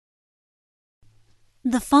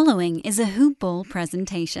The following is a Hoop Ball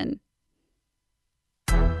presentation.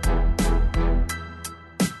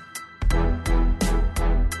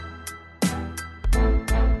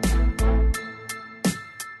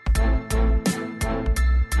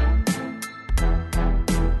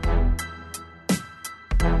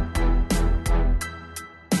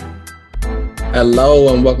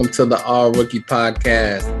 Hello and welcome to the All Rookie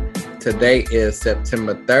Podcast. Today is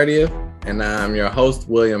September 30th, and I'm your host,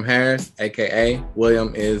 William Harris, aka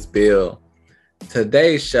William is Bill.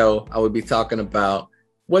 Today's show, I will be talking about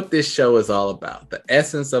what this show is all about, the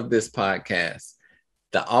essence of this podcast,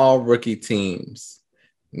 the All Rookie teams.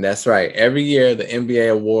 And that's right. Every year, the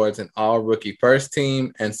NBA awards an All Rookie first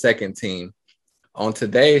team and second team. On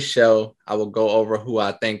today's show, I will go over who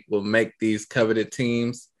I think will make these coveted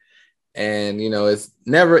teams. And, it's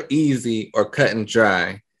never easy or cut and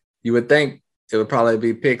dry. You would think it would probably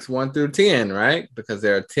be picks 1 through 10, right? Because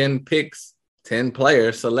there are 10 picks, 10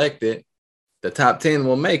 players selected. The top 10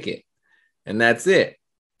 will make it. And that's it.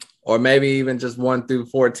 Or maybe even just 1 through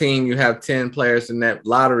 14, you have 10 players in that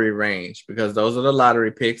lottery range, because those are the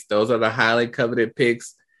lottery picks. Those are the highly coveted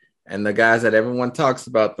picks and the guys that everyone talks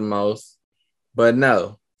about the most. But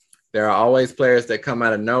no, there are always players that come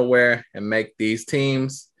out of nowhere and make these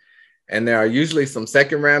teams. And there are usually some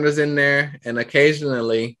second rounders in there, and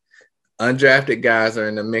occasionally undrafted guys are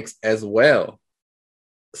in the mix as well.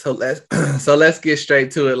 So let's get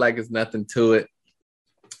straight to it like it's nothing to it.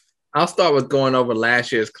 I'll start with going over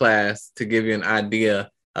last year's class to give you an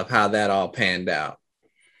idea of how that all panned out.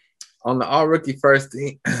 On the All Rookie first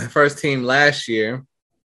team last year,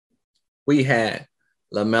 we had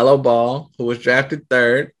LaMelo Ball, who was drafted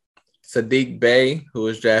 3rd, Saddiq Bey, who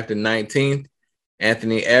was drafted 19th,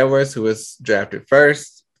 Anthony Edwards, who was drafted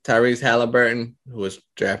 1st, Tyrese Halliburton, who was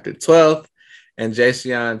drafted 12th, and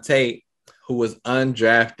Jae'Sean Tate, who was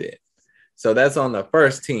undrafted. So that's on the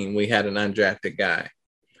first team, we had an undrafted guy.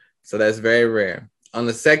 So that's very rare. On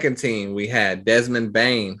the second team, we had Desmond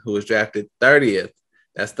Bane, who was drafted 30th.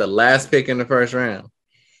 That's the last pick in the first round.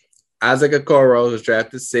 Isaac Okoro, who was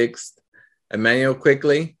drafted 6th. Emmanuel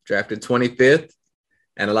Quickley, drafted 25th.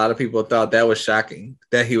 And a lot of people thought that was shocking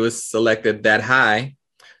that he was selected that high.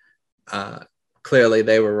 Clearly,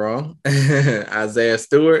 they were wrong. Isaiah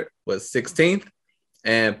Stewart was 16th,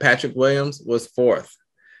 and Patrick Williams was 4th.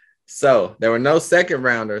 So there were no second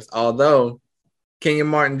rounders, although Kenyon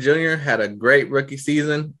Martin Jr. had a great rookie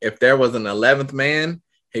season. If there was an 11th man,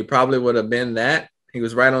 he probably would have been that. He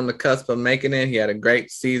was right on the cusp of making it. He had a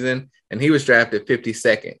great season, and he was drafted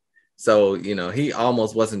 52nd. So, he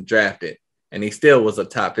almost wasn't drafted. And he still was a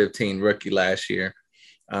top 15 rookie last year.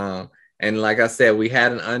 And like I said, we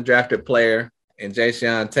had an undrafted player in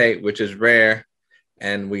Jae'Sean Tate, which is rare.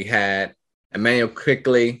 And we had Emmanuel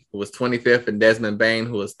Quickley, who was 25th, and Desmond Bane,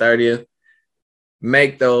 who was 30th,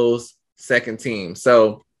 make those second teams.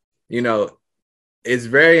 So, it's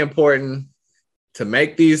very important to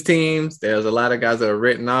make these teams. There's a lot of guys that are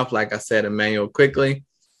written off, like I said, Emmanuel Quickley.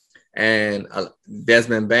 And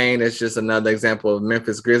Desmond Bane is just another example of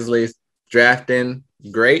Memphis Grizzlies drafting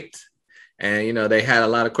great. And, they had a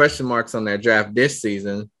lot of question marks on their draft this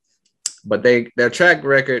season, but their track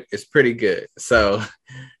record is pretty good. So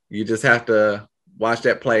you just have to watch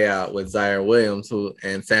that play out with Ziaire Williams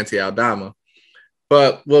and Santi Aldama.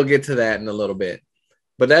 But we'll get to that in a little bit.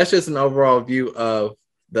 But that's just an overall view of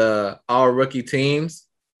the all rookie teams.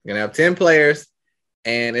 You're going to have 10 players,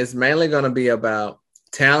 and it's mainly going to be about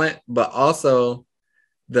talent, but also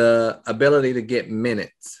the ability to get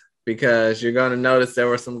minutes. Because you're going to notice there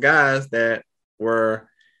were some guys that were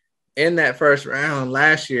in that first round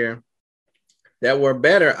last year that were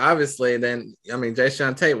better, obviously, than,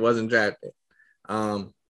 Jae'Sean Tate wasn't drafted.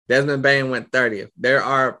 Desmond Bane went 30th. There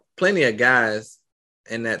are plenty of guys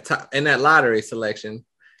in that lottery selection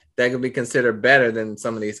that could be considered better than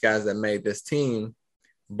some of these guys that made this team.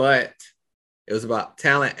 But it was about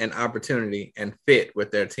talent and opportunity and fit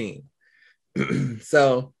with their team.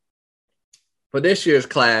 So, for this year's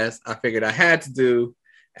class, I figured I had to do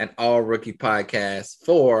an all-rookie podcast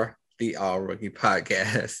for the all-rookie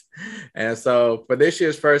podcast. And so for this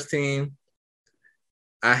year's first team,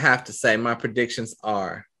 I have to say my predictions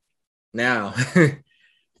are. Now,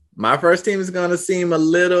 my first team is going to seem a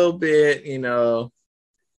little bit,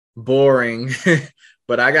 boring,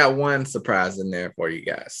 but I got one surprise in there for you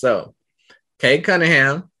guys. So, Cade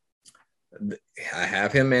Cunningham, I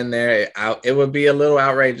have him in there. It would be a little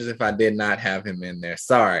outrageous if I did not have him in there.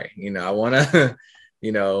 Sorry. I want to,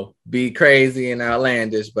 be crazy and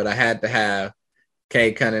outlandish, but I had to have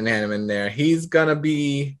Cade Cunningham in there. He's going to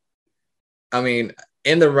be,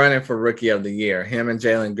 in the running for Rookie of the Year, him and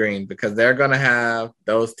Jalen Green, because they're going to have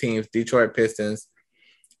those teams, Detroit Pistons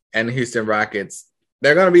and the Houston Rockets,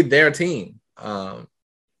 they're going to be their team.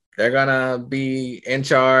 They're going to be in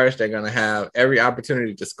charge. They're going to have every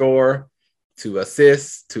opportunity to score, to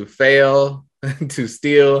assist, to fail, to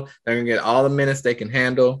steal. They're going to get all the minutes they can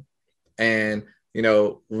handle. And, you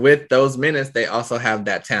know, with those minutes, they also have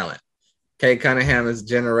that talent. Cade Cunningham is a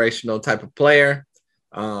generational type of player.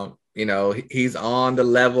 You know, he's on the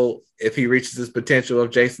level, if he reaches his potential,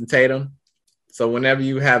 of Jason Tatum. So whenever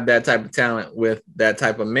you have that type of talent with that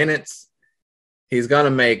type of minutes, he's going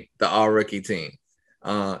to make the all-rookie team.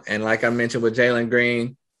 And like I mentioned with Jalen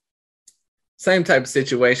Green, same type of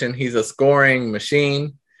situation. He's a scoring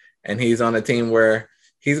machine, and he's on a team where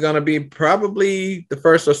he's going to be probably the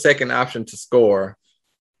first or second option to score,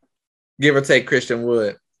 give or take Christian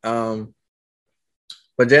Wood.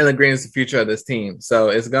 But Jalen Green is the future of this team. So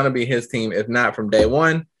it's going to be his team, if not from day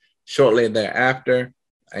one, shortly thereafter.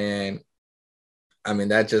 And I mean,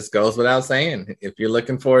 that just goes without saying. If you're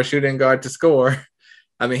looking for a shooting guard to score,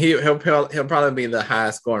 I mean, he'll probably be the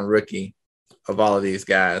highest scoring rookie of all of these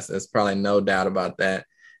guys. There's probably no doubt about that.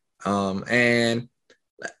 And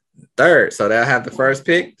third, so they'll have the first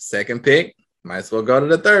pick, second pick, might as well go to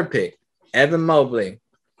the third pick, Evan Mobley.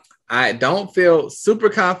 I don't feel super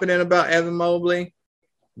confident about Evan Mobley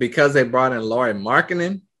because they brought in Lauri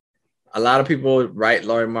Markkanen. A lot of people write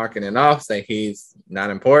Lauri Markkanen off, say he's not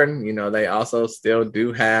important. You know, they also still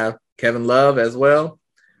do have Kevin Love as well.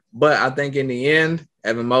 But I think in the end,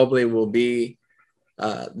 Evan Mobley will be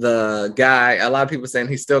the guy. A lot of people saying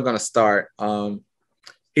he's still going to start.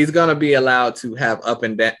 He's going to be allowed to have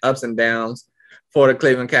ups and downs for the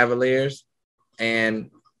Cleveland Cavaliers. And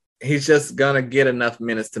he's just going to get enough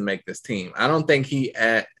minutes to make this team. I don't think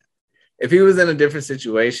if he was in a different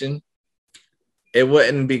situation, it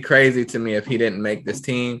wouldn't be crazy to me if he didn't make this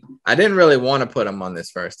team. I didn't really want to put him on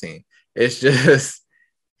this first team. It's just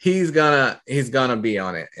he's gonna be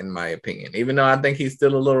on it, in my opinion. Even though I think he's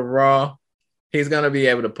still a little raw, he's gonna be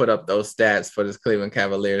able to put up those stats for this Cleveland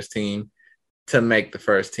Cavaliers team to make the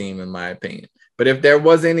first team, in my opinion. But if there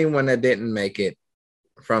was anyone that didn't make it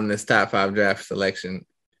from this top 5 draft selection,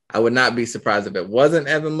 I would not be surprised if it wasn't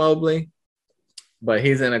Evan Mobley, but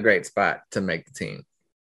he's in a great spot to make the team.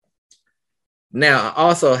 Now, I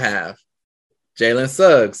also have Jalen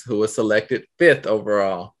Suggs, who was selected 5th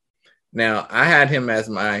overall. Now, I had him as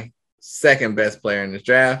my second best player in this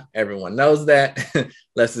draft. Everyone knows that,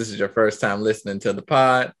 unless this is your first time listening to the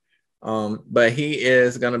pod. But he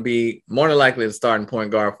is going to be more than likely the starting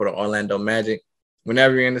point guard for the Orlando Magic.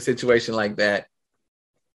 Whenever you're in a situation like that,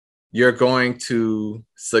 you're going to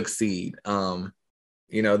succeed.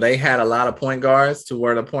 You know, they had a lot of point guards to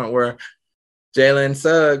where the point where Jalen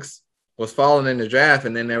Suggs was falling in the draft,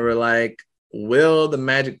 and then they were like, will the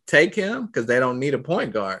Magic take him? Because they don't need a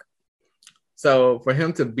point guard. So for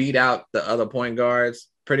him to beat out the other point guards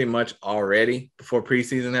pretty much already before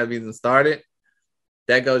preseason have even started,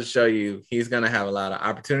 that goes to show you he's going to have a lot of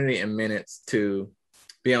opportunity and minutes to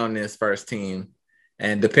be on this first team.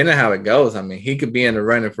 And depending on how it goes, I mean, he could be in the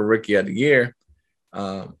running for Rookie of the Year.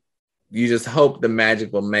 You just hope the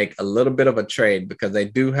Magic will make a little bit of a trade because they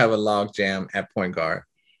do have a logjam at point guard.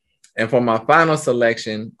 And for my final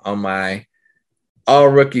selection on my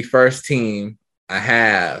all-rookie first team, I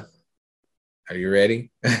have – are you ready?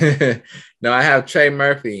 No, I have Trey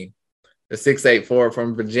Murphy, the 6'8" forward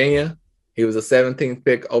from Virginia. He was a 17th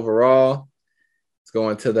pick overall. He's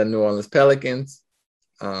going to the New Orleans Pelicans.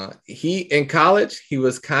 In college, he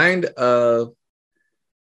was kind of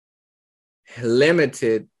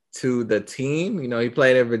limited to the team. You know, he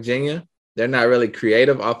played at Virginia. They're not really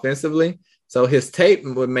creative offensively. So his tape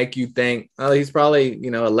would make you think, oh, he's probably,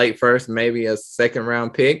 you know, a late first, maybe a second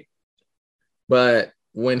round pick. But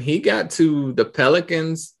when he got to the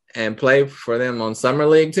Pelicans and played for them on Summer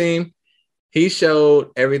League team, he showed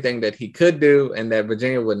everything that he could do and that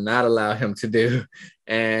Virginia would not allow him to do.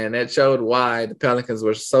 And that showed why the Pelicans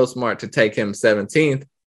were so smart to take him 17th.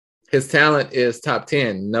 His talent is top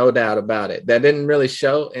 10, no doubt about it. That didn't really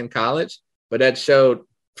show in college, but that showed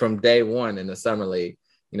from day one in the Summer League.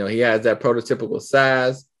 You know, he has that prototypical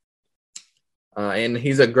size, and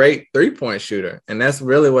he's a great three-point shooter, and that's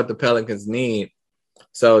really what the Pelicans need.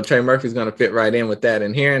 So Trey Murphy's going to fit right in with that.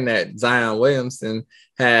 And hearing that Zion Williamson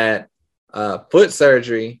had foot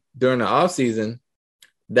surgery during the offseason,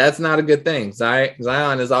 that's not a good thing.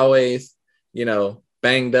 Zion is always, you know,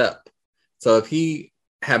 banged up. So if he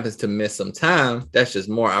happens to miss some time, that's just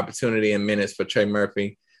more opportunity and minutes for Trey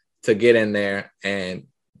Murphy to get in there and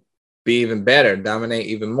be even better, dominate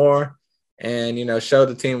even more, and, you know, show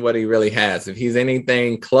the team what he really has. If he's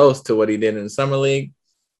anything close to what he did in the Summer League,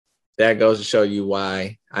 that goes to show you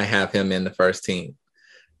why I have him in the first team.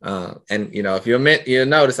 And if you'll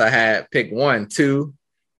notice I had pick 1, 2,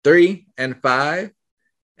 3, and 5,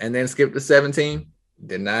 and then skip to 17.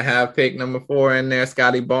 Did not have pick number 4 in there,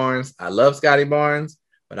 Scotty Barnes. I love Scotty Barnes,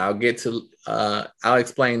 but I'll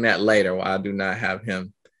explain that later why I do not have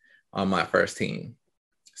him on my first team.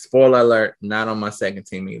 Spoiler alert, not on my second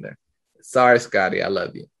team either. Sorry, Scotty, I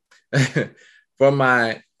love you. For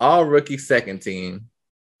my all rookie second team,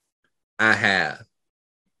 I have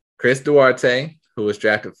Chris Duarte, who was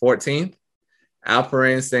drafted 14th,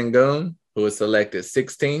 Alperen Sengun, who was selected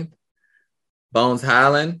 16th, Bones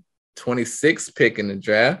Hyland, 26th pick in the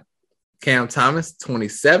draft, Cam Thomas,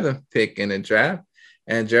 27th pick in the draft,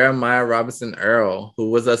 and Jeremiah Robinson Earl, who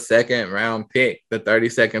was a second round pick, the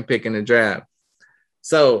 32nd pick in the draft.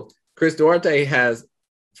 So Chris Duarte has,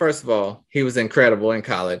 first of all, he was incredible in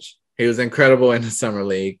college. He was incredible in the summer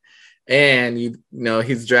league. And,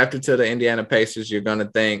 he's drafted to the Indiana Pacers. You're going to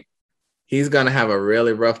think he's going to have a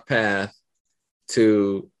really rough path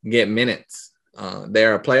to get minutes.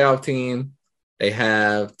 They're a playoff team. They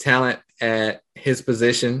have talent at his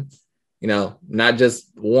position, not just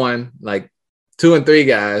one, like 2 and 3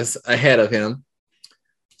 guys ahead of him.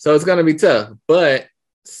 So it's going to be tough. But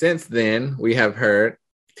since then, we have heard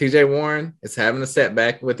TJ Warren is having a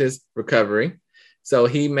setback with his recovery. So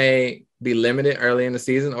he may be limited early in the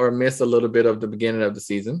season or miss a little bit of the beginning of the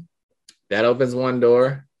season. That opens one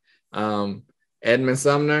door. Edmund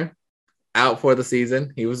Sumner out for the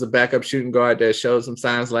season. He was a backup shooting guard that showed some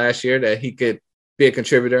signs last year that he could be a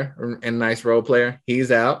contributor and a nice role player.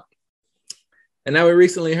 He's out. And now we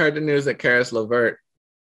recently heard the news that Caris LeVert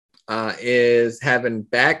is having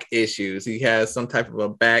back issues. He has some type of a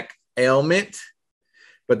back ailment,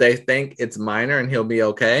 but they think it's minor and he'll be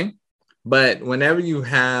okay. But whenever you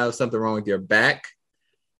have something wrong with your back,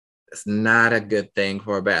 it's not a good thing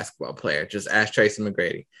for a basketball player. Just ask Tracy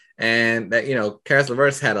McGrady. And that, Caris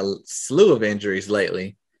LeVert's had a slew of injuries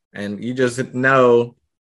lately, and you just know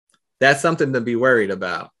that's something to be worried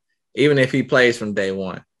about, even if he plays from day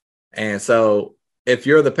one. And so if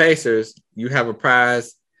you're the Pacers, you have a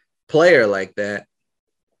prize player like that,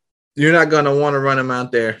 you're not going to want to run him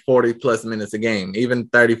out there 40 plus minutes a game, even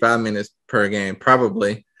 35 minutes per game,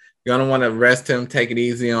 probably. You're going to want to rest him, take it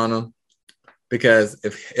easy on him, because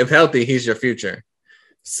if healthy, he's your future.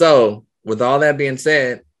 So with all that being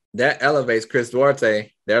said, that elevates Chris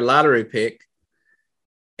Duarte, their lottery pick,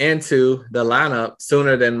 into the lineup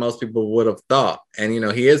sooner than most people would have thought. And,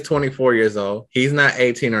 he is 24 years old. He's not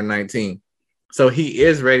 18 or 19. So he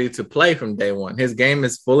is ready to play from day one. His game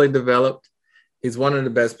is fully developed. He's one of the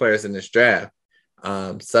best players in this draft.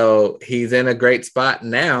 So he's in a great spot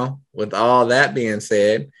now with all that being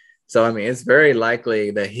said. So, it's very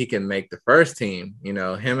likely that he can make the first team.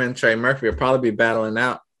 Him and Trey Murphy will probably be battling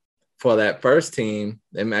out for that first team.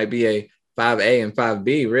 It might be a 5A and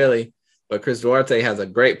 5B, really. But Chris Duarte has a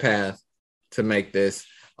great path to make this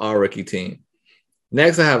all-rookie team.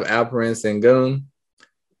 Next, I have Alperen Sengun.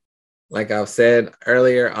 Like I've said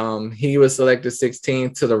earlier, he was selected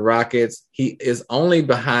 16th to the Rockets. He is only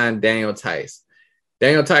behind Daniel Theis.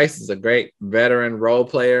 Daniel Theis is a great veteran role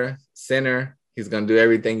player, center. He's going to do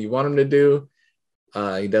everything you want him to do.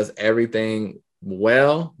 He does everything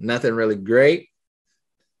well, nothing really great,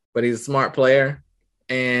 but he's a smart player.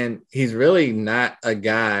 And he's really not a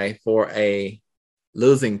guy for a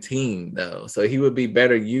losing team, though. So he would be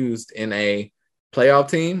better used in a playoff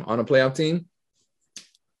team, on a playoff team.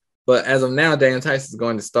 But as of now, Daniel Theis is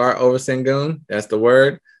going to start over Sengun. That's the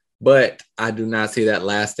word. But I do not see that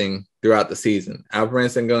lasting throughout the season. Alperen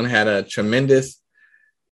Sengun had a tremendous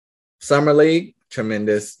summer league,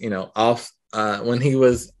 tremendous, when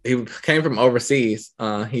he came from overseas,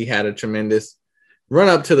 he had a tremendous run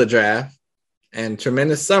up to the draft and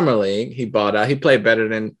tremendous summer league. He balled out. He played better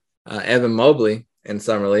than Evan Mobley in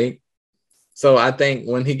summer league. So I think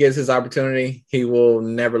when he gets his opportunity, he will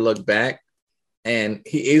never look back. And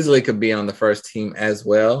he easily could be on the first team as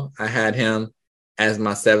well. I had him as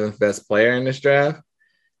my 7th best player in this draft.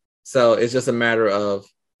 So it's just a matter of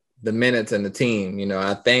the minutes and the team.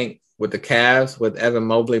 I think with the Cavs, with Evan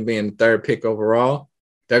Mobley being the 3rd pick overall,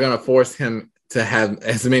 they're going to force him to have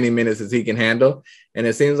as many minutes as he can handle. And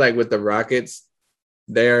it seems like with the Rockets,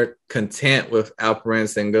 they're content with Alperen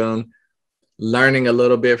Sengun learning a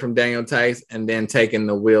little bit from Daniel Theis and then taking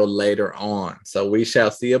the wheel later on. So we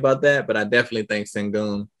shall see about that, but I definitely think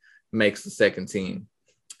Sengun makes the second team.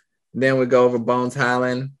 Then we go over Bones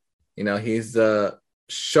Hyland. He's a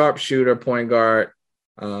sharpshooter point guard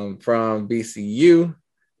from VCU.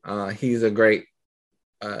 He's a great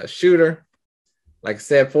shooter. Like I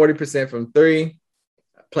said, 40% from 3.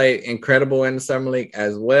 Played incredible in the summer league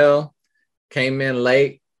as well. Came in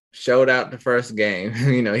late showed out the first game.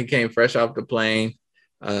 He came fresh off the plane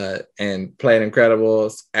and played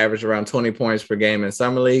incredible, averaged around 20 points per game in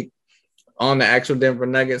Summer League. On the actual Denver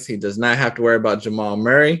Nuggets, he does not have to worry about Jamal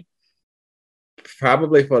Murray,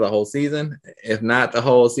 probably for the whole season. If not the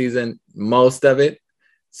whole season, most of it.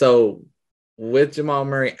 So with Jamal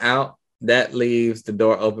Murray out, that leaves the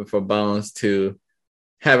door open for Bones to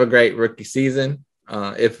have a great rookie season.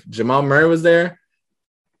 If Jamal Murray was there,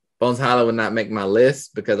 Bones Hyland would not make my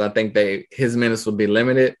list because I think his minutes would be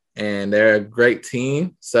limited, and they're a great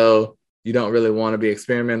team. So you don't really want to be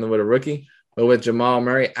experimenting with a rookie. But with Jamal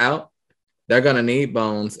Murray out, they're going to need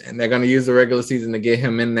Bones, and they're going to use the regular season to get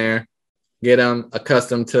him in there, get him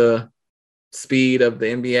accustomed to speed of the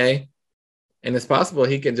NBA. And it's possible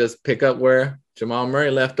he can just pick up where Jamal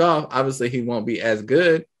Murray left off. Obviously, he won't be as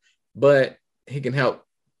good, but he can help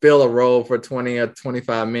fill a role for 20 or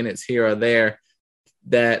 25 minutes here or there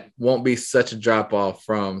that won't be such a drop-off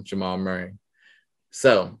from Jamal Murray.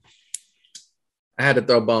 So I had to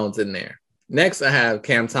throw Bones in there. Next, I have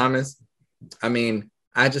Cam Thomas. I mean,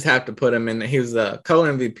 I just have to put him in. He was the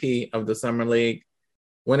co-MVP of the Summer League.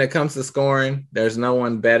 When it comes to scoring, there's no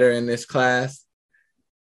one better in this class.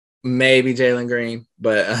 Maybe Jalen Green,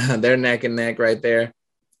 but they're neck and neck right there.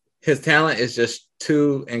 His talent is just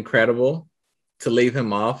too incredible to leave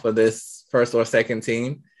him off of this first or second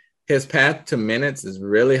team. His path to minutes is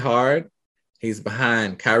really hard. He's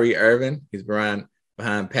behind Kyrie Irving. He's behind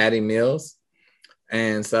Patty Mills.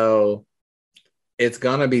 And so it's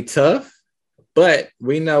going to be tough, but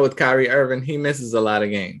we know with Kyrie Irving, he misses a lot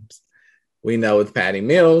of games. We know with Patty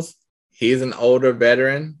Mills, he's an older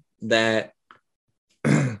veteran that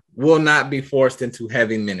will not be forced into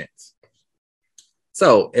heavy minutes.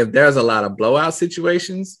 So if there's a lot of blowout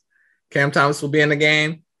situations, Cam Thomas will be in the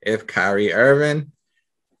game. If Kyrie Irving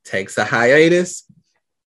takes a hiatus,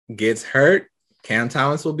 gets hurt, Cam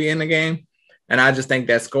Thomas will be in the game. And I just think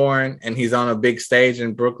that scoring, and he's on a big stage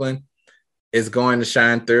in Brooklyn, is going to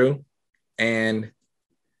shine through. And,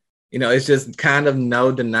 it's just kind of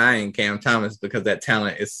no denying Cam Thomas because that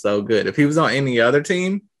talent is so good. If he was on any other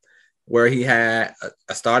team where he had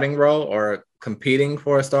a starting role or competing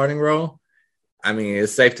for a starting role, I mean,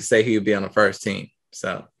 it's safe to say he would be on the first team.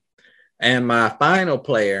 So, and my final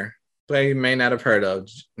player you may not have heard of,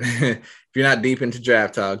 if you're not deep into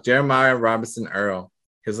draft talk, Jeremiah Robinson Earl.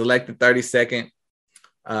 He was elected 32nd,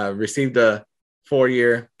 received a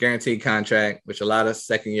 4-year guaranteed contract, which a lot of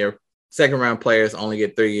second-round players only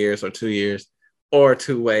get 3 years or 2 years or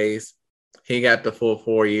 2 ways. He got the full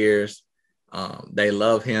 4 years. They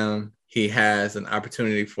love him. He has an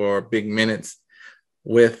opportunity for big minutes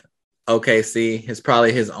with OKC.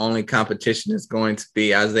 Probably his only competition is going to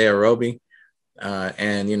be Isaiah Roby.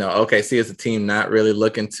 And OKC is a team not really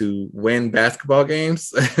looking to win basketball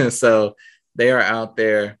games. So they are out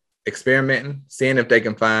there experimenting, seeing if they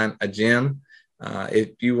can find a gem. If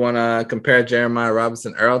you want to compare Jeremiah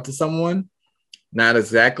Robinson Earl to someone, not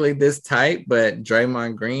exactly this type, but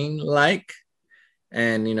Draymond Green-like.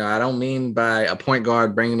 And, I don't mean by a point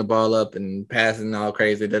guard bringing the ball up and passing all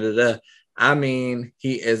crazy, I mean,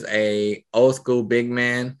 he is a old school big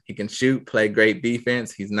man. He can shoot, play great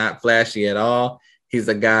defense. He's not flashy at all. He's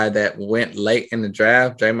a guy that went late in the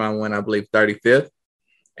draft. Draymond went, I believe, 35th.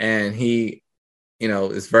 And he,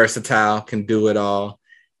 is versatile, can do it all,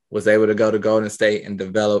 was able to go to Golden State and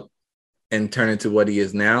develop and turn into what he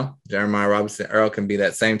is now. Jeremiah Robinson Earl can be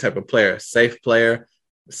that same type of player, safe player,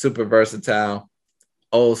 super versatile,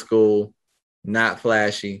 old school, not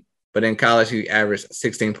flashy. But in college, he averaged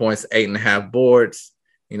 16 points, 8.5 boards,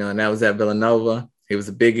 and that was at Villanova. He was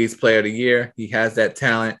a Big East Player of the Year. He has that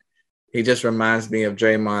talent. He just reminds me of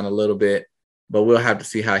Draymond a little bit, but we'll have to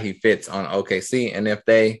see how he fits on OKC. And if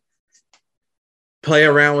they play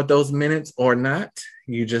around with those minutes or not,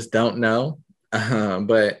 you just don't know.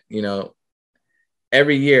 But,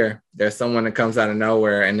 every year there's someone that comes out of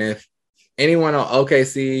nowhere. And if anyone on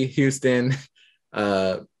OKC, Houston,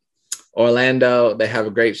 Orlando, they have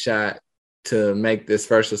a great shot to make this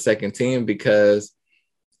first or second team because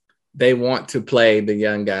they want to play the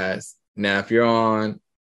young guys. Now, if you're on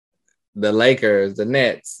the Lakers, the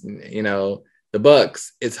Nets, the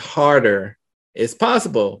Bucks, it's harder. It's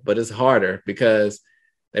possible, but it's harder because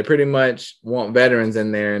they pretty much want veterans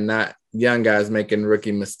in there and not young guys making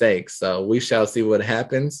rookie mistakes. So we shall see what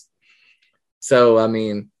happens. So, I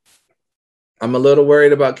mean, I'm a little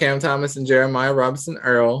worried about Cam Thomas and Jeremiah Robinson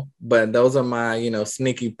Earl, but those are my,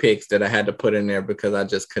 sneaky picks that I had to put in there because I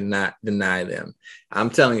just could not deny them. I'm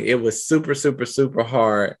telling you, it was super, super, super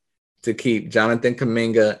hard to keep Jonathan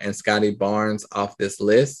Kuminga and Scotty Barnes off this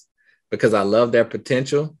list because I love their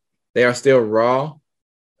potential. They are still raw,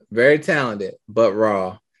 very talented, but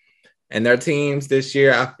raw. And their teams this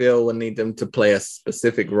year, I feel, will need them to play a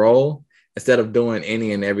specific role instead of doing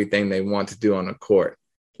any and everything they want to do on the court.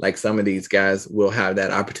 Like some of these guys will have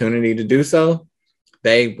that opportunity to do so.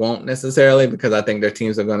 They won't necessarily, because I think their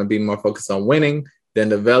teams are going to be more focused on winning than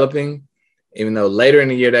developing, even though later in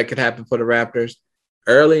the year that could happen for the Raptors.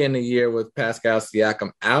 Early in the year with Pascal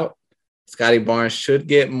Siakam out, Scotty Barnes should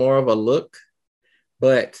get more of a look,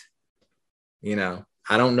 but,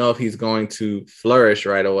 I don't know if he's going to flourish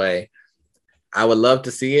right away. I would love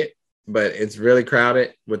to see it, but it's really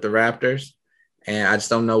crowded with the Raptors, and I just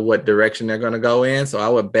don't know what direction they're going to go in. So I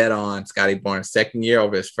would bet on Scotty Barnes' second year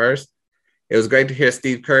over his first. It was great to hear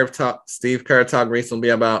Steve Kerr talk recently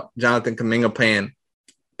about Jonathan Kuminga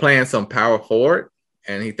playing some power forward,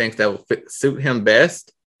 and he thinks that will suit him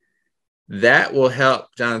best. That will help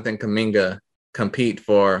Jonathan Kuminga compete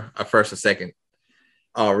for a first or second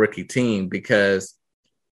all-rookie team, because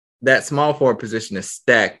that small forward position is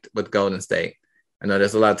stacked with Golden State. I know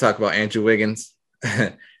there's a lot of talk about Andrew Wiggins.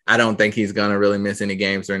 I don't think he's going to really miss any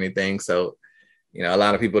games or anything. So, a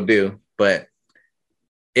lot of people do. But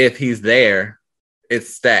if he's there,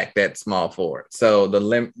 it's stacked at small forward. So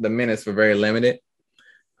the minutes were very limited.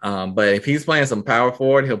 But if he's playing some power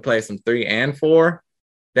forward, he'll play some 3 and 4.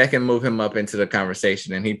 That can move him up into the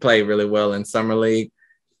conversation. And he played really well in Summer League.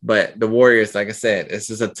 But the Warriors, like I said, it's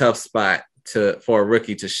just a tough spot for a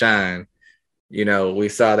rookie to shine. We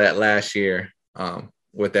saw that last year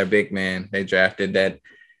with their big man they drafted that,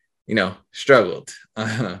 struggled.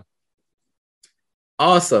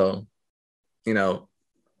 Also,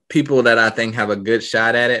 people that I think have a good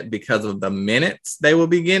shot at it because of the minutes they will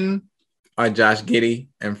be getting are Josh Giddey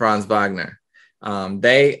and Franz Wagner.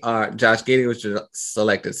 Josh Giddey was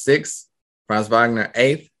selected 6th, Franz Wagner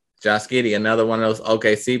 8th. Josh Giddey, another one of those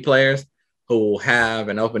OKC players who will have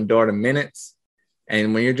an open door to minutes.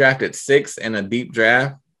 And when you're drafted 6th in a deep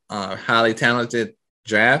draft, highly talented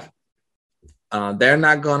draft, they're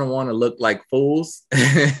not going to want to look like fools,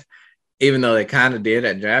 even though they kind of did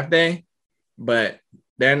at draft day. But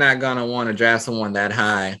they're not going to want to draft someone that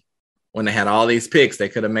high when they had all these picks. They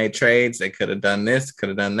could have made trades. They could have done this, could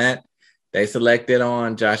have done that. They selected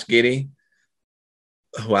on Josh Giddey,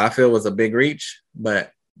 who I feel was a big reach.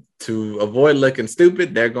 But to avoid looking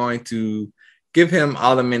stupid, they're going to give him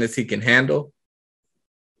all the minutes he can handle.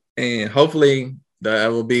 And hopefully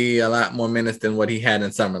there will be a lot more minutes than what he had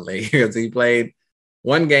in Summer League, because he played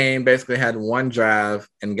one game, basically had one drive,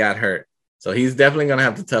 and got hurt. So he's definitely going to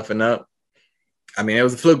have to toughen up. I mean, it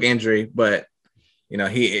was a fluke injury, but,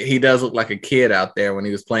 he does look like a kid out there when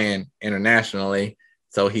he was playing internationally.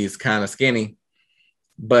 So he's kind of skinny.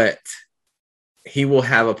 But he will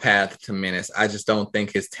have a path to minutes. I just don't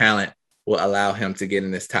think his talent will allow him to get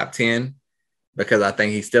in this top 10, because I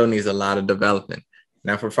think he still needs a lot of development.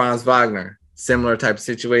 Now for Franz Wagner, similar type of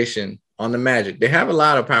situation on the Magic. They have a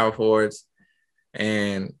lot of power forwards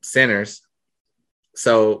and centers.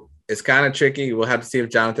 So it's kind of tricky. We'll have to see if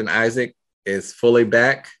Jonathan Isaac is fully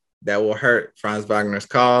back. That will hurt Franz Wagner's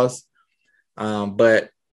cause. But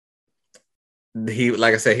he,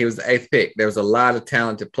 like I said, he was the 8th pick. There was a lot of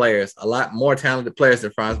talented players, a lot more talented players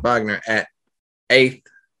than Franz Wagner at 8th,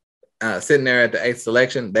 sitting there at the 8th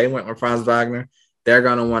selection. They went with Franz Wagner. They're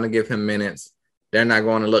going to want to give him minutes. They're not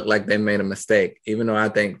going to look like they made a mistake. Even though I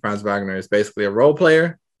think Franz Wagner is basically a role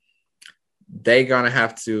player, they're going to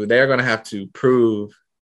have to prove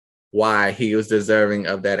why he was deserving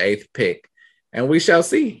of that 8th pick. And we shall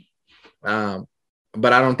see. But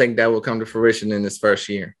I don't think that will come to fruition in this first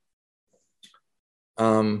year.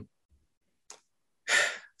 So,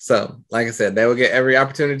 like I said, they will get every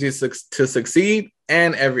opportunity to succeed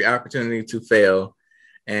and every opportunity to fail.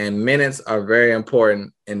 And minutes are very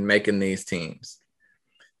important in making these teams.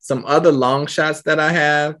 Some other long shots that I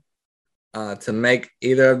have to make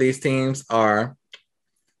either of these teams are,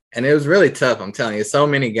 and it was really tough, I'm telling you, so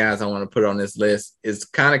many guys I want to put on this list. It's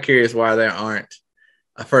kind of curious why there aren't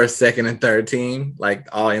a first, second, and third team, like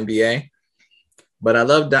all NBA. But I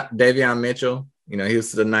love Davion Mitchell. He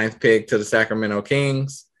was the 9th pick to the Sacramento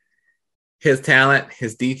Kings. His talent,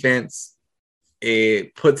 his defense,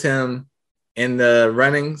 it puts him in the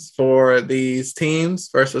runnings for these teams,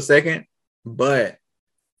 first or second. But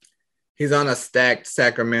he's on a stacked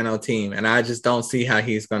Sacramento team, and I just don't see how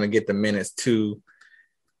he's going to get the minutes to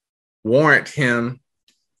warrant him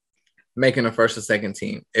making a first or second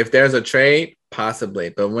team. If there's a trade, possibly.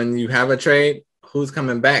 But when you have a trade, who's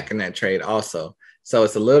coming back in that trade also? So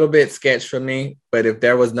it's a little bit sketch for me. But if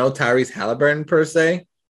there was no Tyrese Halliburton per se,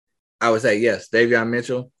 I would say yes, Davion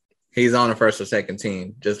Mitchell, he's on a first or second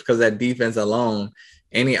team. Just because that defense alone,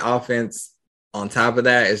 any offense on top of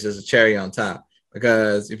that is just a cherry on top.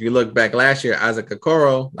 Because if you look back last year, Isaac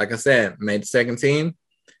Okoro, like I said, made the second team.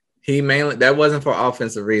 That wasn't for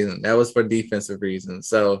offensive reasons. That was for defensive reasons.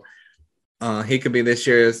 So he could be this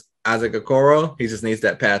year's Isaac Okoro. He just needs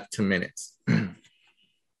that path to minutes.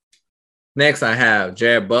 Next, I have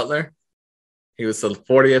Jared Butler. He was the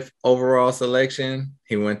 40th overall selection.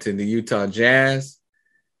 He went to the Utah Jazz.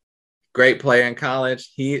 Great player in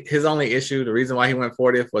college. His only issue, the reason why he went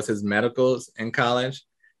 40th was his medicals in college.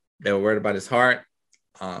 They were worried about his heart,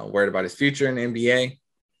 worried about his future in the NBA.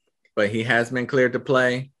 But he has been cleared to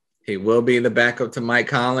play. He will be the backup to Mike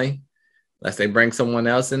Conley, unless they bring someone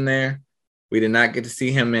else in there. We did not get to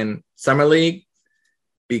see him in Summer League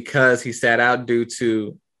because he sat out due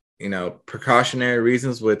to, precautionary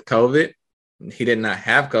reasons with COVID. He did not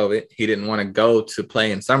have COVID. He didn't want to go to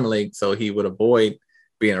play in Summer League, so he would avoid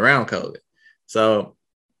being around COVID. So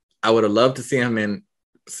I would have loved to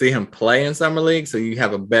see him play in Summer League so you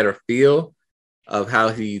have a better feel of how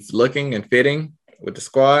he's looking and fitting with the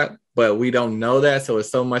squad. But we don't know that, so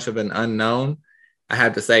it's so much of an unknown. I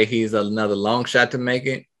have to say he's another long shot to make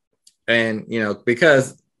it. And,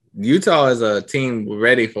 because Utah is a team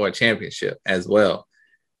ready for a championship as well.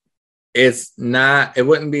 It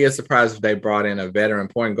wouldn't be a surprise if they brought in a veteran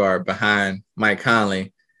point guard behind Mike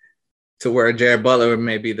Conley to where Jared Butler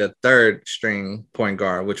may be the third string point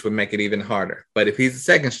guard, which would make it even harder. But if he's the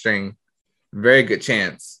second string, very good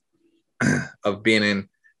chance of being in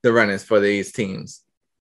the runnings for these teams.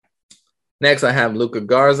 Next, I have Luka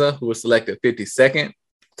Garza, who was selected 52nd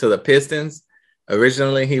to the Pistons.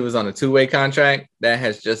 Originally, he was on a two-way contract. That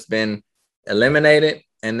has just been eliminated,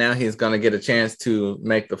 and now he's going to get a chance to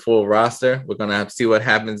make the full roster. We're going to have to see what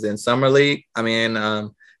happens in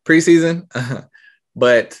preseason.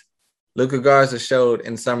 But Luka Garza showed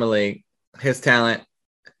in Summer League his talent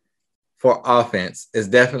for offense is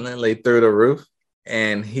definitely through the roof,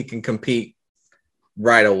 and he can compete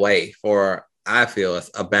right away for, I feel,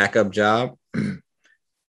 a backup job.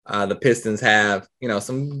 The Pistons have,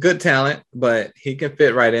 some good talent, but he can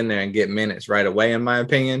fit right in there and get minutes right away, in my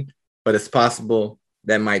opinion. But it's possible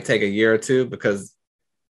that might take a year or two because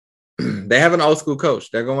they have an old school coach.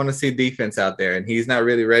 They're going to want to see defense out there, and he's not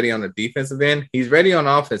really ready on the defensive end. He's ready on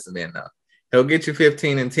the offensive end, though. He'll get you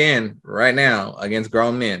 15 and 10 right now against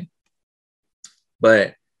grown men.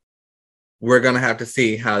 But we're going to have to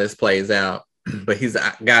see how this plays out. But he's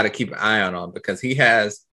got to keep an eye out on because he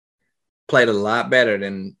has played a lot better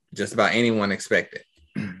than just about anyone expected.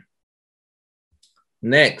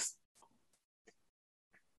 Next,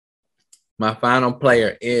 my final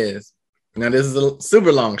player is, now this is a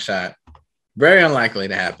super long shot, very unlikely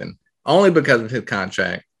to happen, only because of his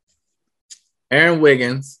contract. Aaron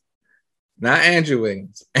Wiggins, not Andrew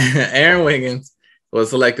Wiggins. Aaron Wiggins was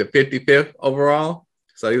selected 55th overall,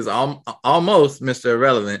 so he was almost Mr.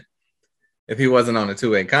 Irrelevant. If he wasn't on a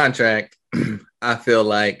two-way contract, I feel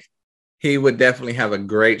like he would definitely have a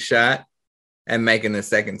great shot at making the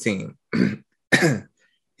second team.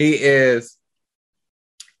 He is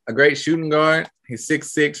a great shooting guard. He's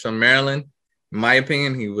 6'6" from Maryland. In my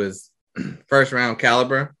opinion, he was first-round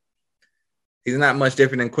caliber. He's not much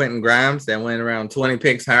different than Quentin Grimes that went around 20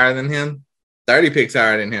 picks higher than him, 30 picks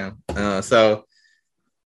higher than him. So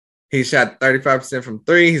he shot 35% from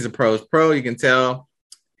three. He's a pro's pro. You can tell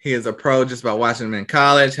he is a pro just by watching him in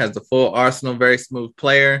college, has the full arsenal, very smooth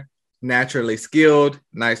player, naturally skilled,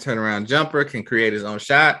 nice turnaround jumper, can create his own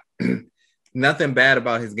shot. Nothing bad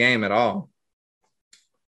about his game at all.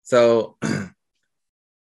 So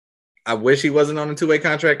I wish he wasn't on a two-way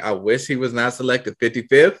contract. I wish he was not selected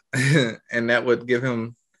 55th, and that would give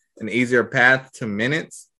him an easier path to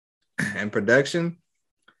minutes and production.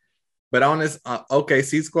 But on this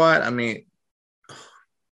OKC squad, I mean,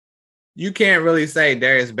 you can't really say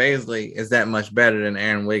Darius Bazley is that much better than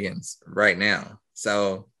Aaron Wiggins right now.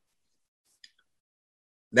 So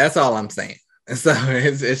that's all I'm saying. So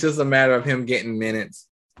it's just a matter of him getting minutes.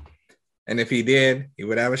 And if he did, he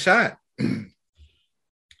would have a shot.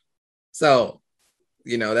 So,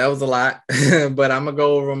 that was a lot. But I'm going to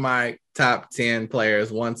go over my top 10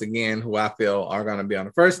 players once again who I feel are going to be on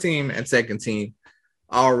the first team and second team,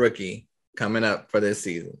 all rookie, coming up for this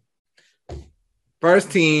season.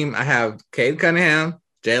 First team, I have Cade Cunningham,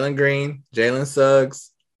 Jalen Green, Jalen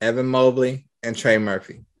Suggs, Evan Mobley, and Trey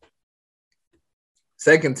Murphy.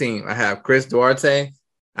 Second team, I have Chris Duarte,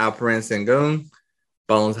 Alperen Sengun,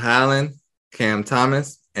 Bones Highland, Cam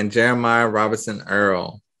Thomas, and Jeremiah Robinson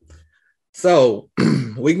Earl. So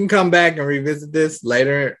we can come back and revisit this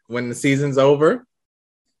later when the season's over.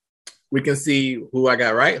 We can see who I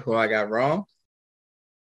got right, who I got wrong.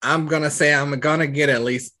 I'm going to say I'm going to get at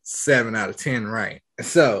least 7 out of 10 right.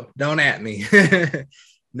 So don't at me.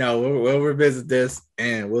 No, we'll revisit this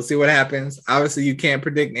and we'll see what happens. Obviously, you can't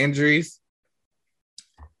predict injuries,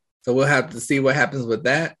 so we'll have to see what happens with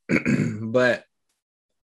that. But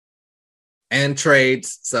and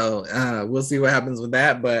trades, so we'll see what happens with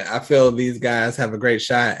that. But I feel these guys have a great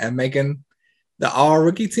shot at making the all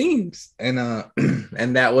rookie teams, and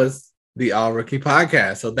and that was the All Rookie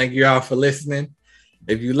Podcast. So thank you all for listening.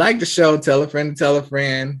 If you like the show, tell a friend to tell a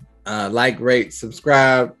friend. Like, rate,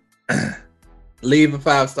 subscribe, leave a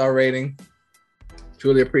 5-star rating.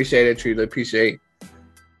 Truly appreciate it. Truly appreciate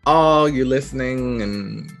all you listening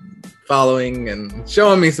and following and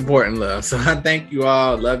showing me support and love. So I thank you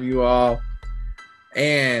all. Love you all.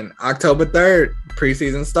 And October 3rd,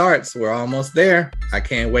 preseason starts. We're almost there. I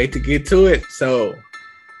can't wait to get to it. So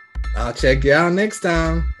I'll check you out next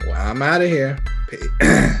time. Well, I'm out of here.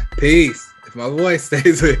 Peace. If my voice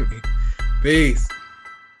stays with me. Peace.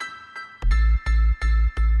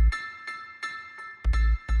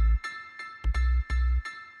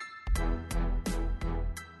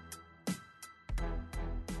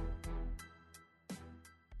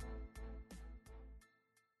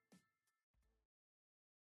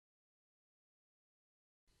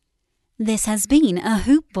 This has been a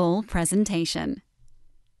Hoop Ball presentation.